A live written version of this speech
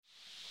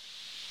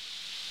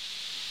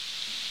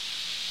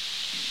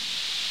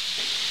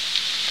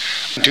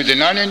To the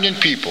non-Indian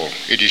people,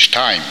 it is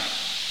time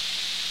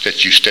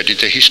that you study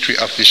the history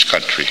of this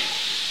country.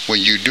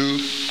 When you do,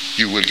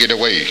 you will get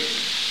away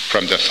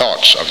from the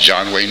thoughts of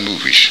John Wayne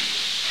movies.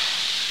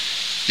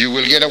 You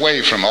will get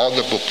away from all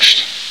the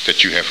books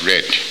that you have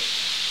read.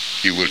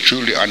 You will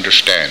truly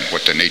understand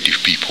what the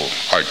native people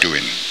are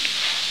doing.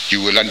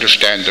 You will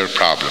understand their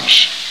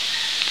problems.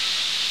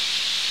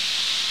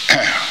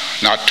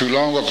 Not too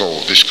long ago,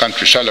 this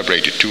country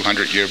celebrated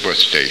 200-year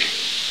birthday.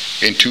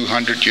 In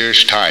 200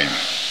 years' time,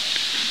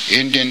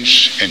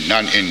 Indians and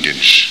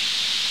non-Indians,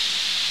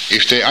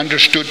 if they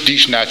understood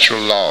these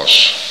natural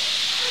laws,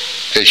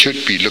 they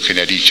should be looking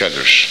at each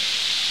other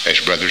as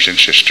brothers and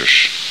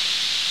sisters.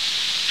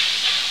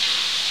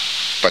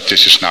 But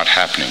this is not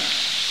happening.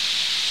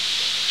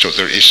 So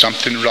there is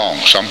something wrong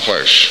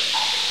somewhere.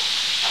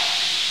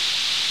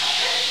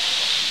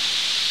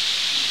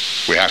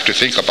 We have to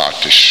think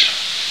about this.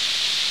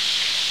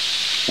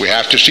 We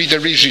have to see the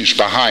reasons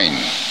behind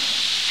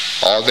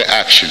all the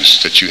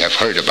actions that you have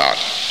heard about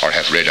or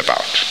have read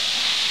about.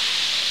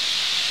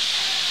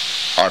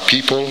 Our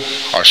people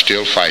are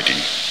still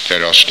fighting.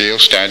 They are still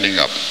standing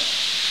up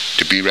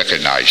to be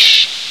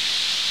recognized.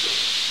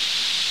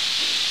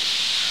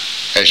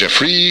 As a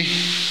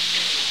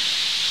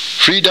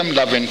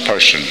freedom-loving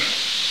person,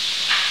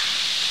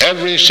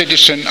 every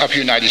citizen of the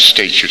United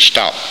States should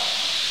stop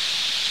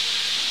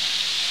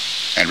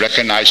and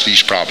recognize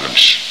these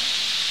problems.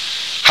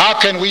 How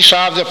can we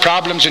solve the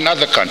problems in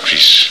other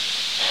countries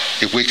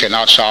if we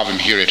cannot solve them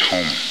here at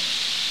home?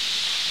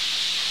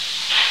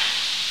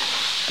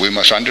 We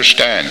must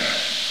understand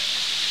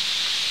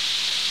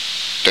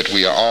that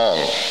we are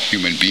all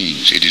human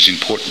beings. It is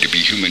important to be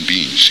human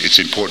beings. It's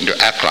important to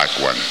act like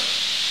one.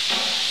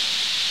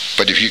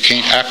 But if you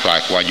can't act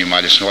like one, you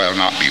might as well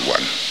not be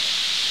one.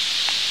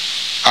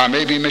 I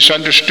may be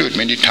misunderstood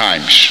many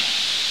times,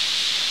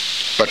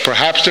 but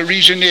perhaps the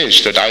reason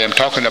is that I am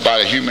talking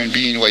about a human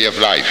being way of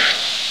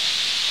life.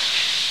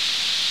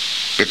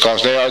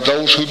 Because there are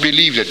those who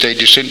believe that they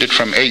descended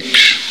from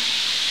apes.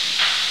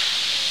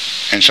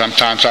 And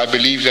sometimes I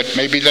believe that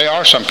maybe there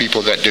are some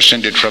people that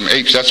descended from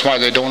apes. That's why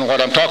they don't know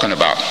what I'm talking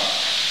about.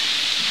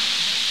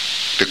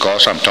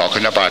 Because I'm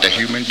talking about a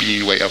human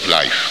being way of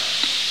life.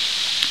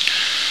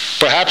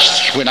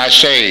 Perhaps when I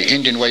say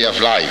Indian way of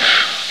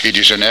life, it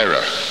is an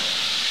error.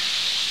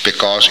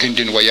 Because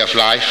Indian way of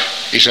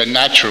life is a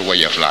natural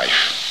way of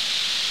life.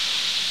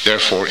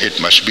 Therefore,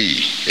 it must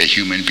be a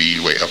human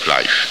being way of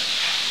life.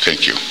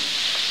 Thank you.